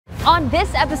On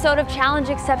this episode of Challenge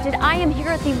Accepted, I am here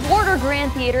at the Warner Grand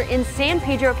Theater in San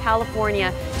Pedro,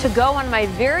 California to go on my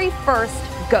very first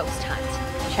ghost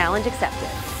hunt. Challenge accepted.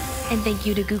 And thank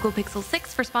you to Google Pixel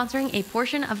 6 for sponsoring a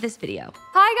portion of this video.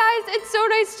 Hi guys, it's so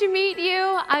nice to meet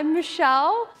you. I'm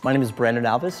Michelle. My name is Brandon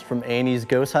Alvis from A&E's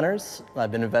Ghost Hunters.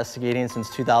 I've been investigating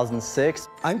since 2006.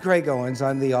 I'm Craig Owens.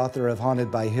 I'm the author of Haunted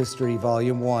by History,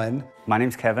 Volume 1. My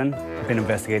name's Kevin. I've been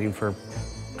investigating for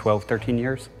 12, 13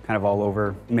 years, kind of all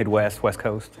over Midwest, West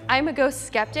Coast. I'm a ghost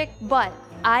skeptic, but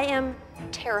I am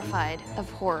terrified of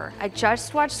horror. I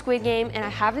just watched Squid Game and I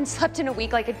haven't slept in a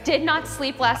week. Like, I did not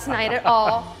sleep last night at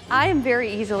all. I am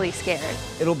very easily scared.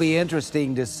 It'll be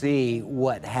interesting to see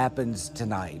what happens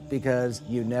tonight because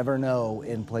you never know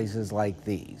in places like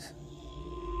these.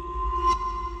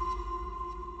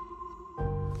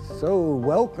 So,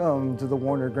 welcome to the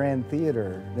Warner Grand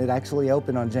Theater. It actually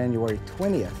opened on January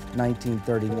 20th,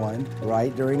 1931,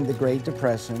 right during the Great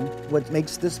Depression. What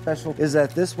makes this special is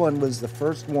that this one was the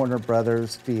first Warner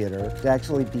Brothers theater to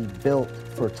actually be built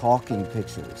for talking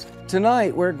pictures.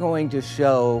 Tonight, we're going to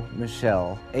show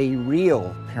Michelle a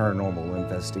real paranormal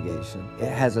investigation. It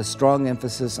has a strong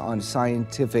emphasis on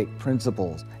scientific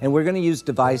principles, and we're going to use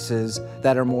devices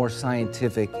that are more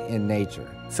scientific in nature.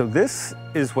 So this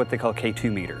is what they call a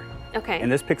K2 meter. Okay.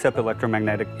 And this picks up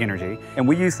electromagnetic energy. And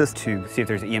we use this to see if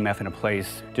there's EMF in a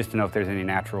place, just to know if there's any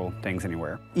natural things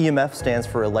anywhere. EMF stands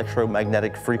for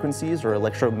electromagnetic frequencies or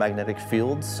electromagnetic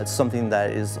fields. It's something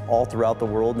that is all throughout the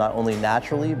world, not only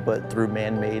naturally, but through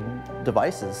man-made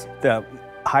devices. The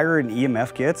higher an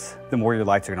EMF gets, the more your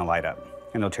lights are gonna light up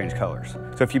and they'll change colors.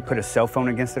 So if you put a cell phone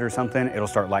against it or something, it'll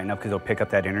start lighting up because it'll pick up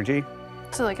that energy.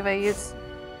 So like if I use,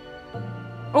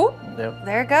 oh, Yep.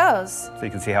 there it goes. So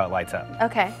you can see how it lights up.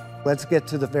 Okay. Let's get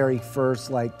to the very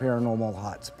first paranormal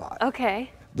hotspot.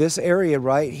 Okay. This area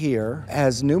right here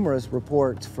has numerous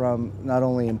reports from not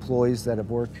only employees that have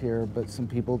worked here, but some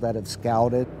people that have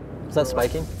scouted. Is that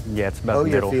spiking? Yeah, it's about Oh, the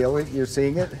you're middle. feeling it? You're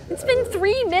seeing it? It's been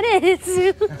 3 minutes.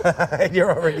 You're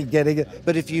already getting it.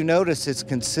 But if you notice, it's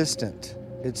consistent.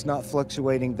 It's not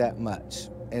fluctuating that much.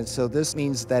 And so this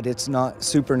means that it's not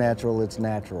supernatural, it's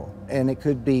natural. And it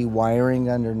could be wiring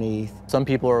underneath. Some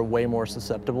people are way more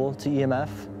susceptible to EMF,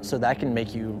 so that can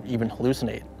make you even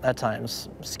hallucinate at times.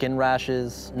 Skin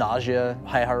rashes, nausea,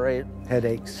 high heart rate,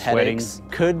 Headaches. headaches.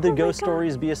 Could the ghost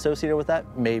stories be associated with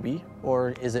that? Maybe.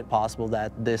 Or is it possible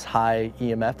that this high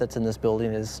EMF that's in this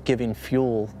building is giving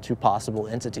fuel to possible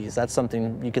entities? That's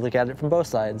something you could look at it from both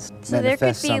sides. So there could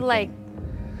Manifest be something. like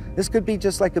This could be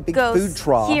just like a big ghosts food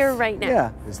trough. here right now.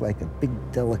 Yeah, it's like a big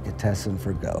delicatessen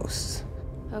for ghosts.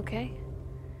 Okay.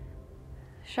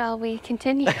 Shall we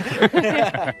continue?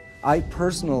 I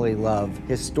personally love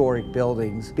historic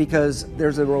buildings because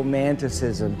there's a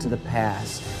romanticism to the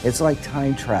past. It's like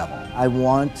time travel. I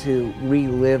want to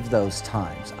relive those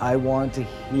times. I want to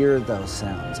hear those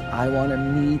sounds. I want to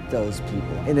meet those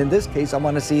people. And in this case, I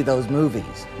want to see those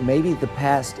movies. Maybe the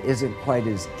past isn't quite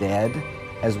as dead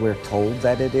as we're told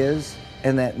that it is,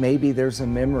 and that maybe there's a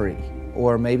memory,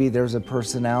 or maybe there's a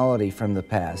personality from the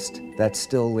past that's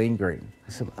still lingering.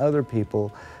 Some other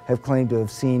people have claimed to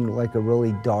have seen like a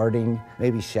really darting,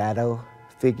 maybe shadow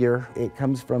figure. It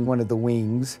comes from one of the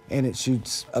wings, and it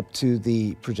shoots up to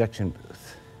the projection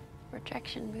booth.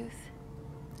 Projection booth.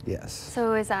 Yes.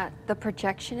 So is that the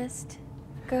projectionist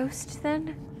ghost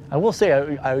then? I will say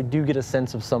I do get a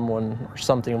sense of someone or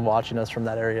something watching us from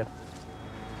that area.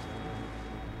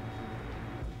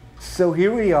 So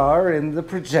here we are in the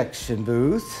projection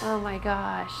booth. Oh my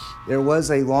gosh. There was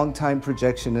a longtime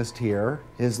projectionist here.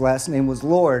 His last name was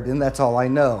Lord, and that's all I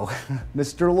know.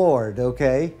 Mr. Lord,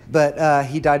 okay? But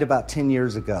he died about 10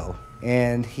 years ago,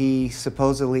 and he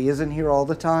supposedly isn't here all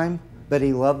the time, but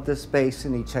he loved the space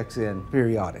and he checks in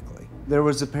periodically. There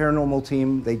was a paranormal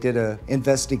team, they did an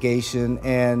investigation,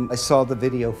 and I saw the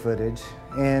video footage,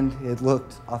 and it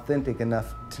looked authentic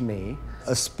enough to me.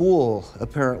 A spool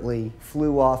apparently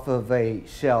flew off of a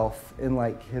shelf and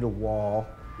hit a wall.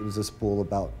 It was a spool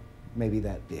about maybe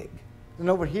that big. And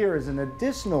over here is an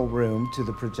additional room to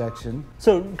the projection.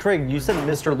 So, Craig, you said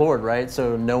Mr. Lord, right?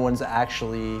 So no one's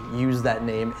actually used that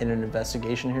name in an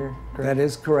investigation here, Craig? That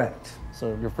is correct.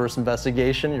 So your first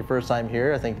investigation, your first time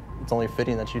here, I think it's only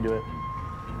fitting that you do it.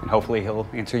 And hopefully he'll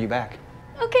answer you back.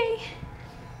 Okay.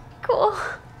 Cool.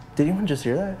 Did anyone just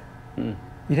hear that? You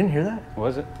didn't hear that? What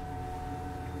was it?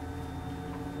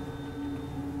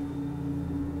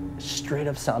 Straight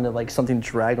up sounded like something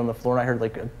dragged on the floor, and I heard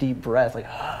like a deep breath, like.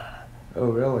 Oh,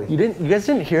 really? You guys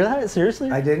didn't hear that? Seriously?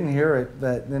 I didn't hear it,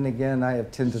 but then again, I have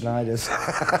tendinitis.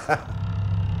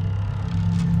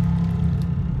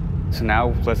 So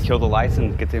now let's kill the lights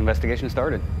and get the investigation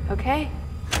started. Okay.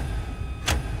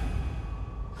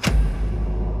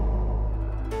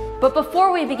 But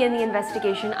before we begin the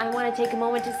investigation, I want to take a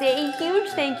moment to say a huge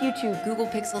thank you to Google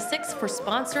Pixel 6 for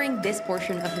sponsoring this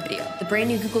portion of the video. The brand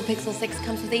new Google Pixel 6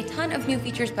 comes with a ton of new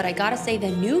features, but I gotta say the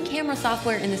new camera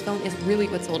software in this phone is really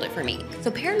what sold it for me.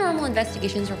 So paranormal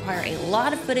investigations require a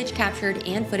lot of footage captured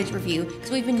and footage review,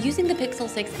 so we've been using the Pixel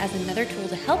 6 as another tool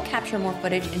to help capture more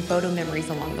footage and photo memories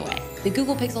along the way. The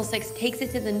Google Pixel 6 takes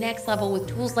it to the next level with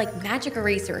tools like Magic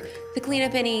Eraser to clean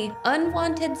up any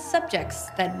unwanted subjects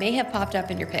that may have popped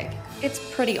up in your pic. It's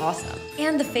pretty awesome.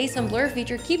 And the face and blur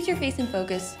feature keeps your face in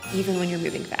focus even when you're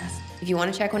moving fast. If you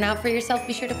want to check one out for yourself,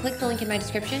 be sure to click the link in my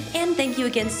description. And thank you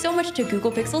again so much to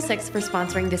Google Pixel 6 for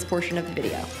sponsoring this portion of the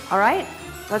video. All right,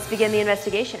 let's begin the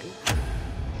investigation.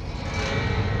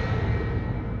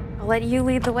 I'll let you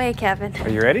lead the way, Kevin. Are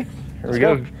you ready? Here we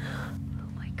go. Oh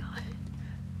my God.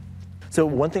 So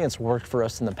one thing that's worked for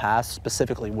us in the past,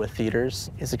 specifically with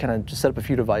theaters, is to kind of just set up a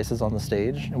few devices on the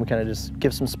stage and we kind of just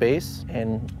give some space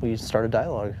and we start a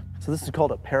dialogue. So this is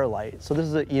called a paralight. So this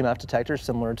is an EMF detector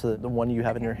similar to the one you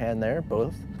have in your hand there,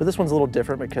 both. But this one's a little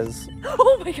different because...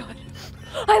 Oh my God.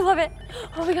 I love it.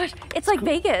 Oh my gosh. It's like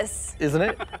Vegas. Isn't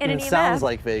it? And it EMF. Sounds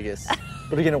like Vegas.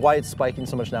 But again, why it's spiking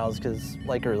so much now is because,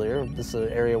 like earlier, this is an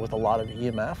area with a lot of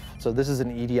EMF. So this is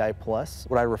an EDI+,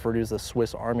 what I refer to as the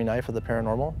Swiss Army knife of the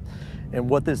paranormal. And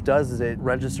what this does is it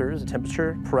registers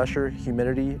temperature, pressure,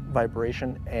 humidity,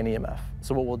 vibration, and EMF.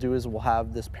 So what we'll do is we'll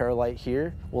have this paralight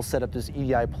here. We'll set up this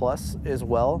EDI+ as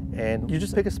well. And you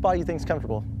just pick a spot you think is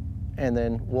comfortable. And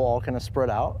then we'll all kind of spread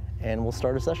out and we'll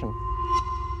start a session.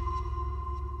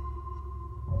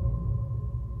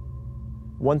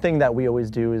 One thing that we always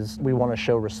do is we want to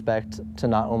show respect to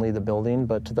not only the building,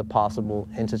 but to the possible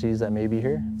entities that may be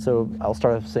here. So I'll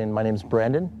start off saying my name's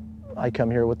Brandon. I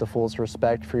come here with the fullest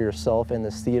respect for yourself and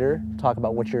this theater, talk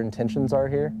about what your intentions are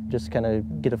here, just kind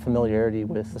of get a familiarity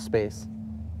with the space.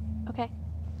 Okay.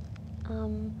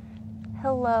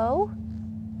 Hello.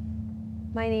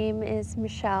 My name is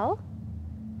Michelle.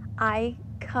 I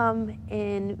come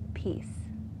in peace.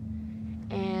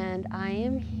 And I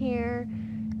am here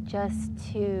just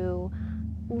to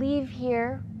leave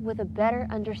here with a better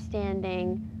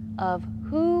understanding of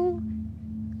who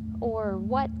or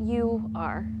what you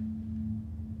are.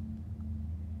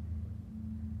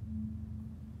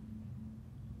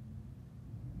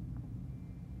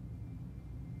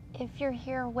 If you're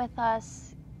here with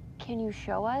us, can you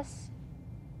show us?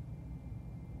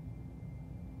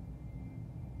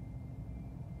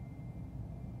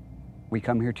 We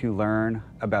come here to learn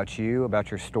about you,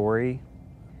 about your story,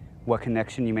 what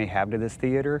connection you may have to this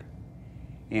theater,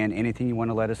 and anything you want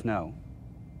to let us know.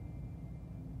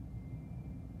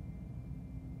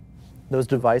 Those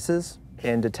devices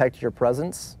can detect your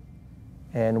presence,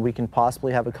 and we can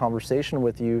possibly have a conversation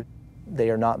with you.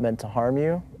 They are not meant to harm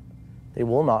you. They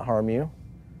will not harm you.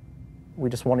 We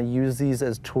just want to use these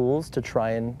as tools to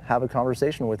try and have a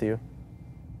conversation with you.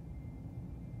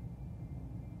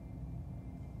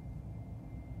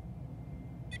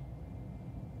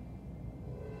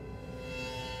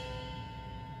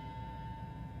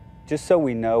 Just so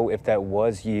we know if that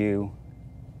was you,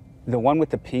 the one with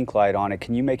the pink light on it,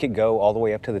 can you make it go all the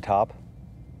way up to the top?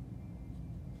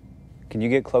 Can you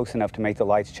get close enough to make the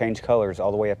lights change colors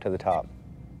all the way up to the top?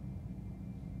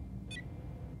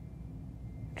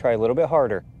 Try a little bit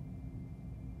harder.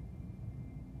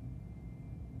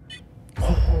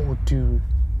 Oh, dude.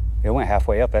 It went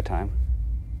halfway up that time.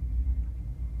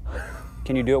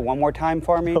 Can you do it one more time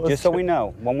for me? Just so we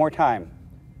know, one more time.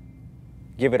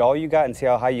 Give it all you got and see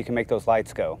how high you can make those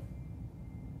lights go.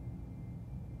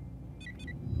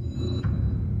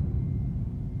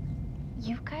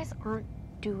 You guys aren't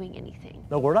doing anything.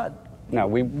 No, we're not. No,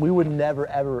 we would never,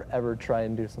 ever, ever try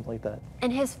and do something like that.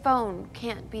 And his phone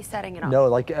can't be setting it off. No,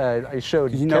 like I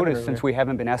showed You Kevin notice earlier. since we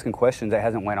haven't been asking questions, it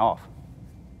hasn't went off.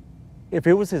 If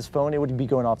it was his phone, it would be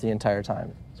going off the entire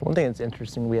time. So one thing that's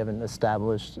interesting, we haven't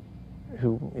established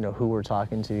who we're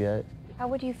talking to yet. How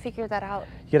would you figure that out?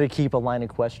 You gotta keep a line of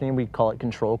questioning. We call it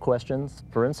control questions.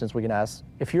 For instance, we can ask,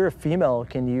 if you're a female,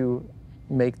 can you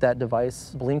make that device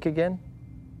blink again?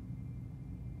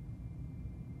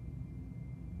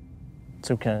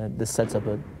 So kind of, this sets up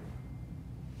a,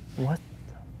 what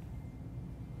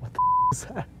the is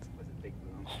that? Was it big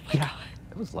boom? Oh my God.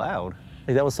 It was loud.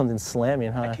 Like that was something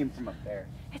slamming, huh? That came from up there.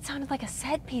 It sounded like a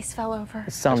set piece fell over. It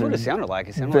That's sounded what it sounded like.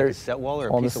 It sounded like a set wall or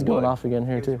a oh, piece this is of going wood. off again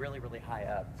here too. really, really high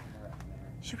up.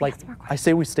 Should we Like, ask more I questions?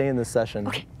 say we stay in this session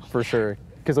for sure,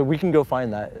 because we can go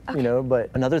find that, you know. But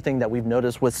another thing that we've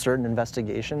noticed with certain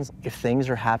investigations, if things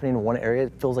are happening in one area,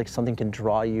 it feels like something can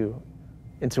draw you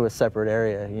into a separate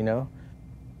area, you know?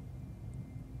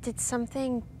 Did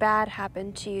something bad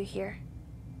happen to you here?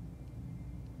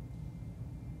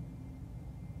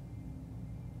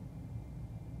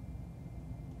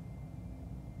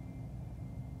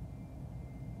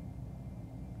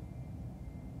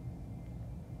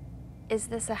 Is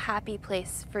this a happy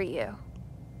place for you?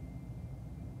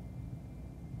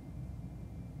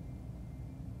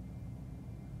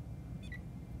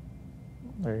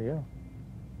 There you go.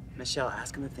 Michelle,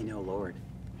 ask them if they know Lord.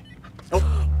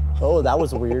 Oh, that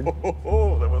was weird.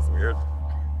 Oh, that was weird.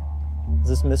 Is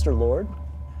this Mr. Lord?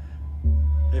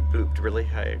 It booped really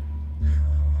high.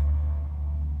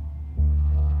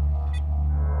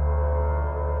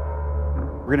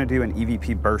 We're gonna do an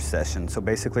EVP burst session. So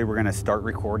basically we're gonna start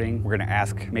recording. We're gonna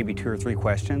ask maybe 2 or 3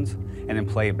 questions and then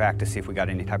play it back to see if we got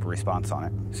any type of response on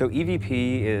it. So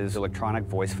EVP is electronic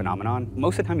voice phenomenon.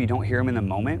 Most of the time you don't hear them in the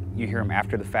moment. You hear them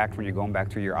after the fact when you're going back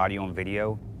through your audio and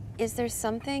video. Is there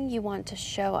something you want to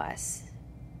show us?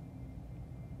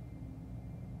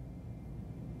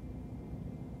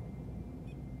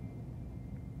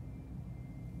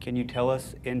 Can you tell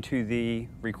us into the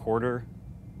recorder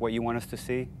what you want us to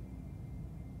see?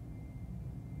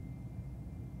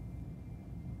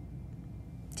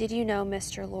 Did you know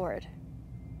Mr. Lord?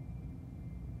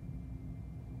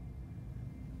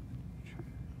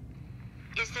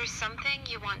 Is there something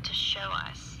you want to show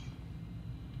us?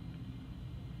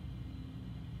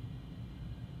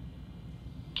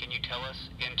 Can you tell us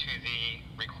into the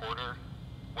recorder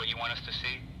what you want us to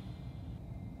see?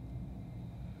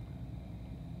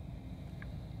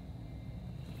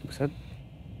 What's that?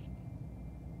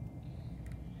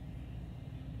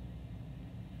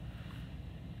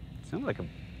 Sounds like a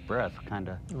breath, kind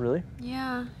of. Really?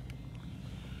 Yeah.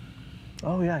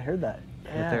 Oh, yeah, I heard that.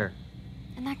 Right there.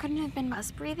 And that couldn't have been us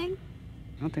breathing?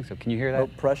 I don't think so. Can you hear that? Oh,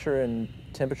 pressure and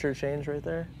temperature change right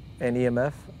there. And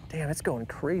EMF. Damn, it's going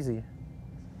crazy.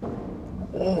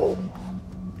 Oh.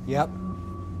 Yep.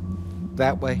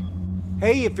 That way.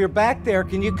 Hey, if you're back there,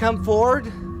 can you come forward?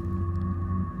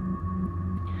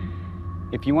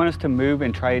 If you want us to move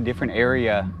and try a different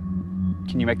area,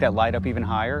 can you make that light up even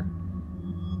higher?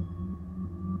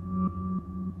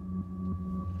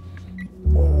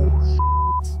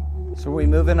 So are we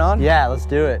moving on? Yeah, let's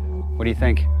do it. What do you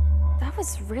think? That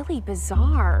was really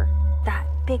bizarre. That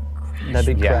big crash. That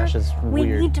big Yeah. crash is We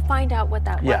weird. need to find out what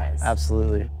that Yeah, was.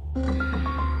 absolutely.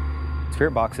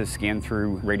 Spirit boxes scan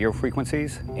through radio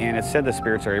frequencies, and it's said the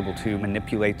spirits are able to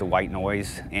manipulate the white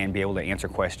noise and be able to answer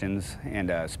questions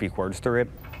and speak words through it.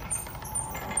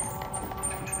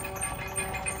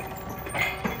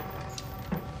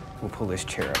 We'll pull this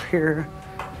chair up here,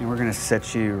 and we're gonna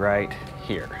set you right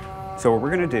here. So what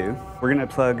we're gonna do, we're gonna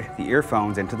plug the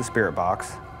earphones into the spirit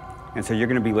box, and so you're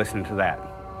gonna be listening to that.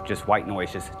 Just white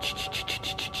noise, just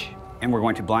ch-ch-ch-ch-ch-ch. And we're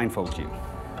going to blindfold you.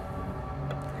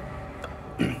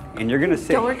 And you're gonna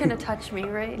sit. You're gonna touch me,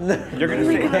 right? You're gonna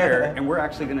sit there, and we're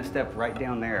actually gonna step right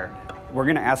down there. We're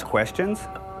gonna ask questions,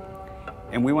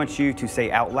 and we want you to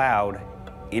say out loud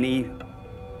any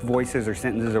voices or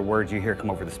sentences or words you hear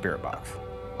come over the spirit box.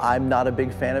 I'm not a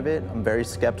big fan of it. I'm very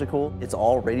skeptical. It's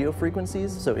all radio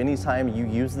frequencies, so anytime you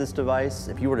use this device,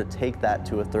 if you were to take that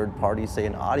to a third party, say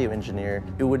an audio engineer,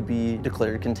 it would be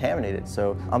declared contaminated.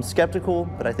 So I'm skeptical,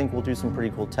 but I think we'll do some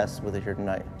pretty cool tests with it here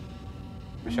tonight.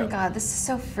 Oh my God, this is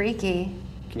so freaky.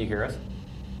 Can you hear us?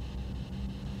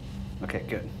 Okay,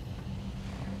 good.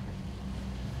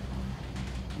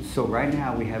 So right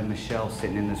now we have Michelle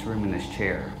sitting in this room in this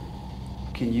chair.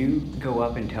 Can you go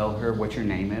up and tell her what your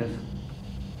name is?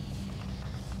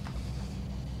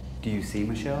 Do you see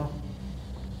Michelle?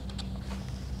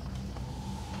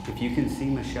 If you can see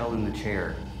Michelle in the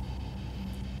chair.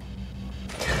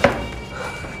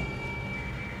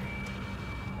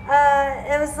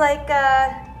 It was like,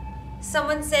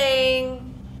 someone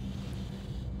saying,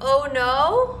 oh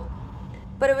no?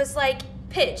 But it was like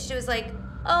pitched. It was like,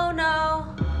 oh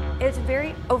no. It's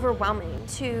very overwhelming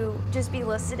to just be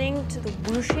listening to the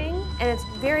whooshing, and it's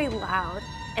very loud.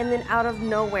 And then out of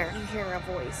nowhere, you hear a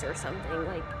voice or something.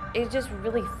 Like, it's just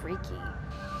really freaky.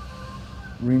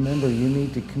 Remember, you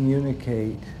need to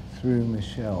communicate through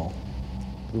Michelle,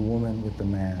 the woman with the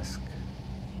mask,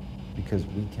 because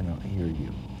we cannot hear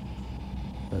you,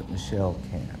 but Michelle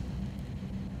can.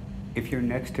 If you're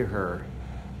next to her,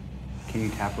 can you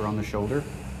tap her on the shoulder?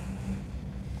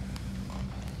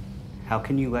 How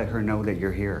can you let her know that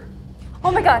you're here?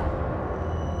 Oh my God.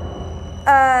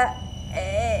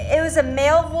 It was a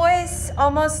male voice,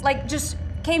 almost like just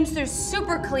came through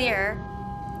super clear.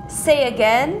 Say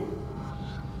again.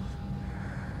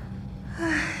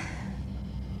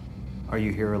 Are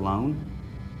you here alone?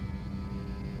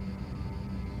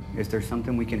 Is there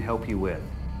something we can help you with?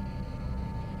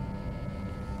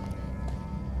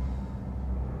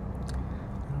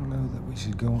 I don't know that we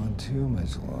should go on too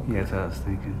much longer. Yeah, that's what I was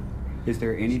thinking. Is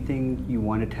there anything you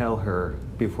want to tell her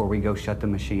before we go shut the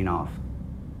machine off?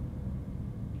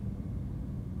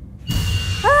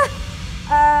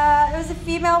 was a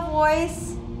female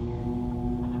voice,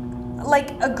 like,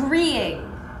 agreeing.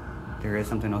 There is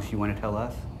something else you want to tell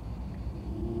us?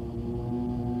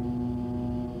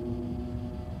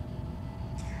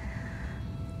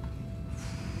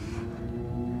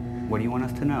 What do you want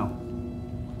us to know?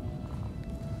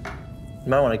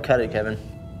 You might want to cut it, Kevin.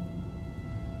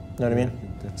 Know what I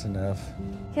mean? That's enough.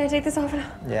 Can I take this off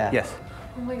now? Yeah. Yes.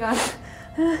 Oh my God.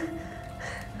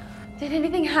 Did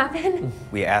anything happen?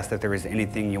 We asked if there was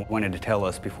anything you wanted to tell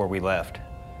us before we left.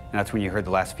 And that's when you heard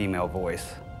the last female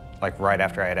voice, like right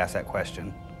after I had asked that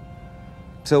question.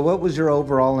 So what was your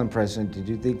overall impression? Did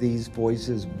you think these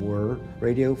voices were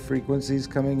radio frequencies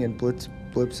coming in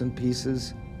blips and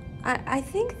pieces? I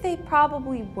think they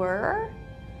probably were,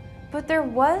 but there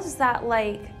was that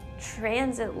like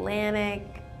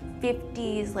transatlantic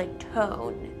 50s like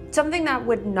tone. Something that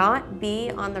would not be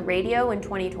on the radio in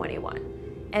 2021.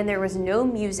 And there was no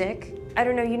music. I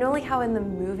don't know, you know like how in the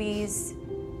movies,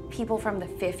 people from the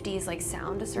 50s like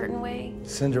sound a certain way?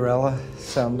 Cinderella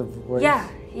sound of voice?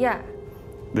 Yeah.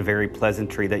 The very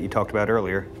pleasantry that you talked about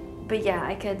earlier. But yeah,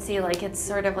 I could see like it's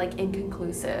sort of like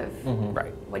inconclusive.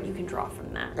 Right. What you can draw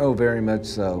from that. Oh, very much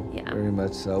so. Yeah. Very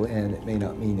much so, and it may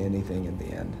not mean anything in the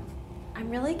end. I'm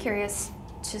really curious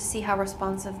to see how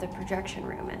responsive the projection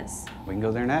room is. We can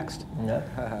go there next.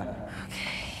 Yeah.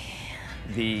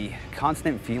 The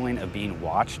constant feeling of being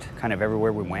watched kind of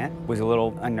everywhere we went was a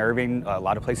little unnerving. A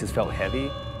lot of places felt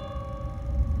heavy.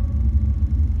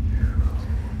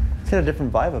 It's got a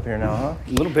different vibe up here now, huh?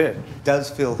 A little bit. It does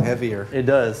feel heavier. It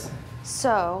does.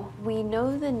 So, we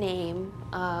know the name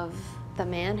of the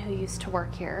man who used to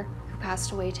work here, who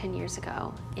passed away 10 years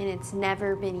ago, and it's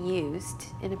never been used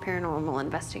in a paranormal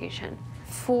investigation.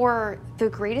 For the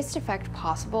greatest effect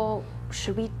possible,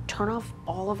 should we turn off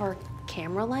all of our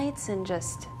camera lights and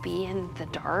just be in the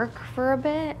dark for a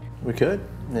bit? We could,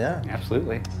 yeah.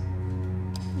 Absolutely.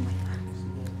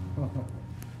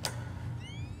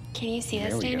 Can you see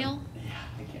us, Daniel?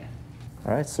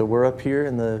 All right, so we're up here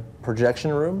in the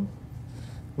projection room.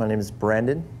 My name is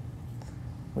Brandon.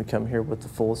 We come here with the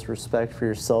fullest respect for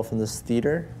yourself in this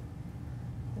theater.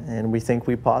 And we think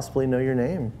we possibly know your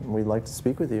name, and we'd like to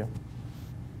speak with you.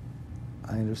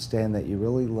 I understand that you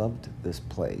really loved this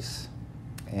place,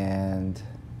 and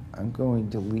I'm going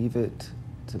to leave it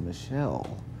to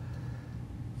Michelle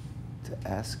to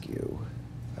ask you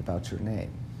about your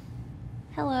name.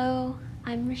 Hello,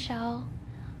 I'm Michelle.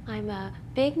 I'm a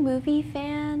big movie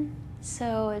fan,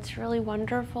 so it's really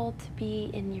wonderful to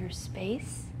be in your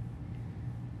space.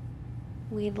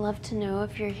 We'd love to know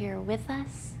if you're here with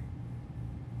us.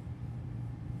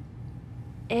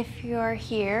 If you're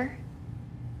here,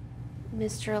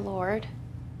 Mr. Lord,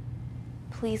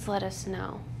 please let us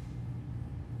know.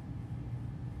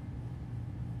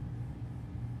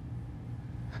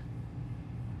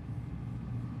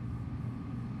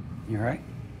 You all right?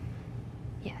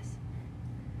 Yes.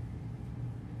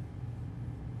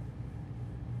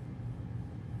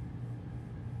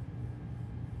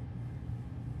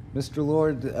 Mr.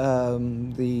 Lord,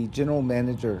 the general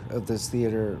manager of this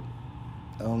theater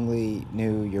only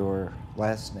knew your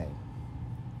last name.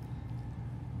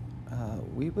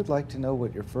 We would like to know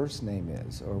what your first name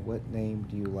is, or what name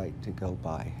do you like to go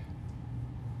by?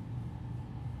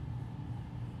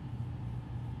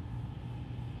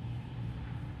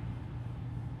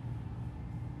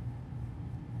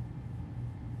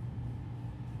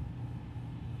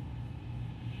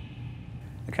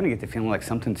 I kind of get the feeling like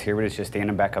something's here, but it's just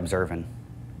standing back observing. You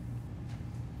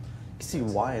can see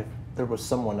why if there was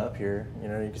someone up here, you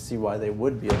know, you can see why they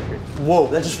would be up here. Whoa,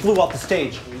 that just flew off the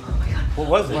stage. Oh my God. What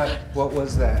was it? What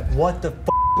was that? What the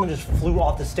f just flew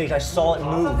off the stage? I saw it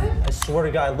move. I swear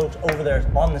to God, I looked over there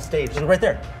on the stage. Look right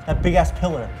there, that big ass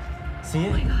pillar. See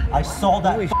it? I saw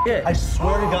that. I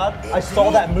swear to God, I saw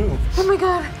that move. Oh my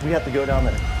God. We have to go down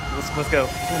there. Let's go.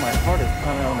 Oh, my heart is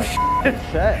coming out of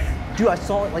my chest. Dude, I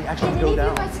saw it like actually Did go any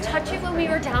down. of you guys touch it when we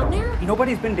were down there?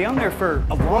 Nobody's been down there for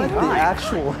a long What the time.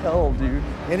 actual hell, dude?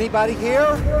 Anybody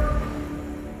here?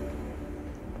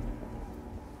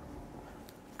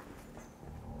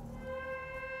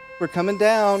 We're coming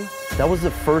down. That was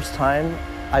the first time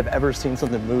I've ever seen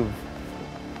something move,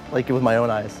 like with my own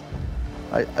eyes.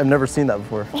 I've never seen that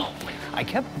before. I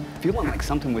kept feeling like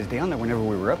something was down there whenever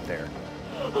we were up there.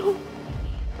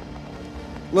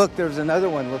 Look, there's another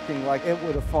one looking like it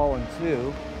would have fallen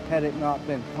too, had it not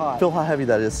been caught. Feel how heavy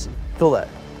that is. Feel that.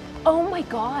 Oh my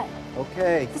God.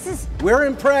 Okay. This is... We're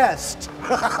impressed.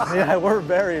 Yeah, we're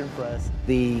very impressed.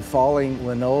 The falling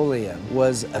linoleum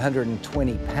was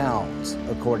 120 pounds,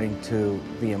 according to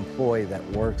the employee that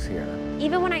works here.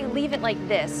 Even when I leave it like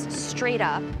this, straight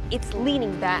up, it's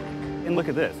leaning back. And look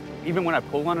at this. Even when I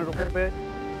pull on it a little bit,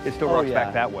 it still rocks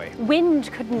back that way.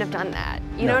 Wind couldn't have done that.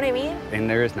 You know what I mean? And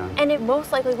there is none. And it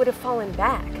most likely would have fallen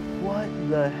back. What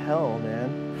the hell,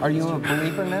 man? Are you a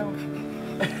believer now?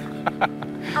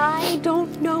 I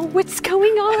don't know what's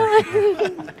going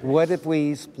on. What if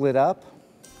we split up?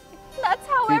 That's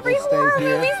how People every stay horror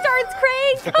here. movie starts,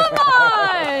 Craig. Come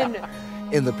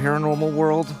on. In the paranormal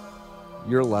world,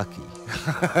 you're lucky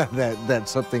that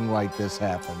something like this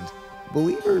happened.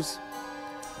 Believers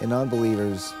and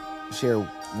non-believers share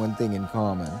one thing in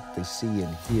common. They see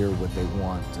and hear what they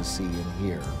want to see and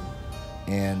hear.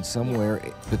 And somewhere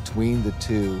between the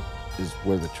two is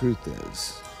where the truth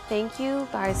is. Thank you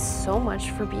guys so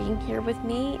much for being here with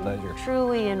me. Pleasure.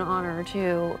 Truly an honor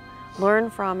to learn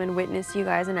from and witness you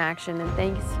guys in action, and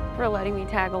thanks for letting me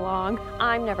tag along.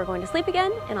 I'm never going to sleep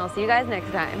again, and I'll see you guys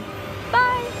next time.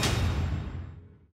 Bye.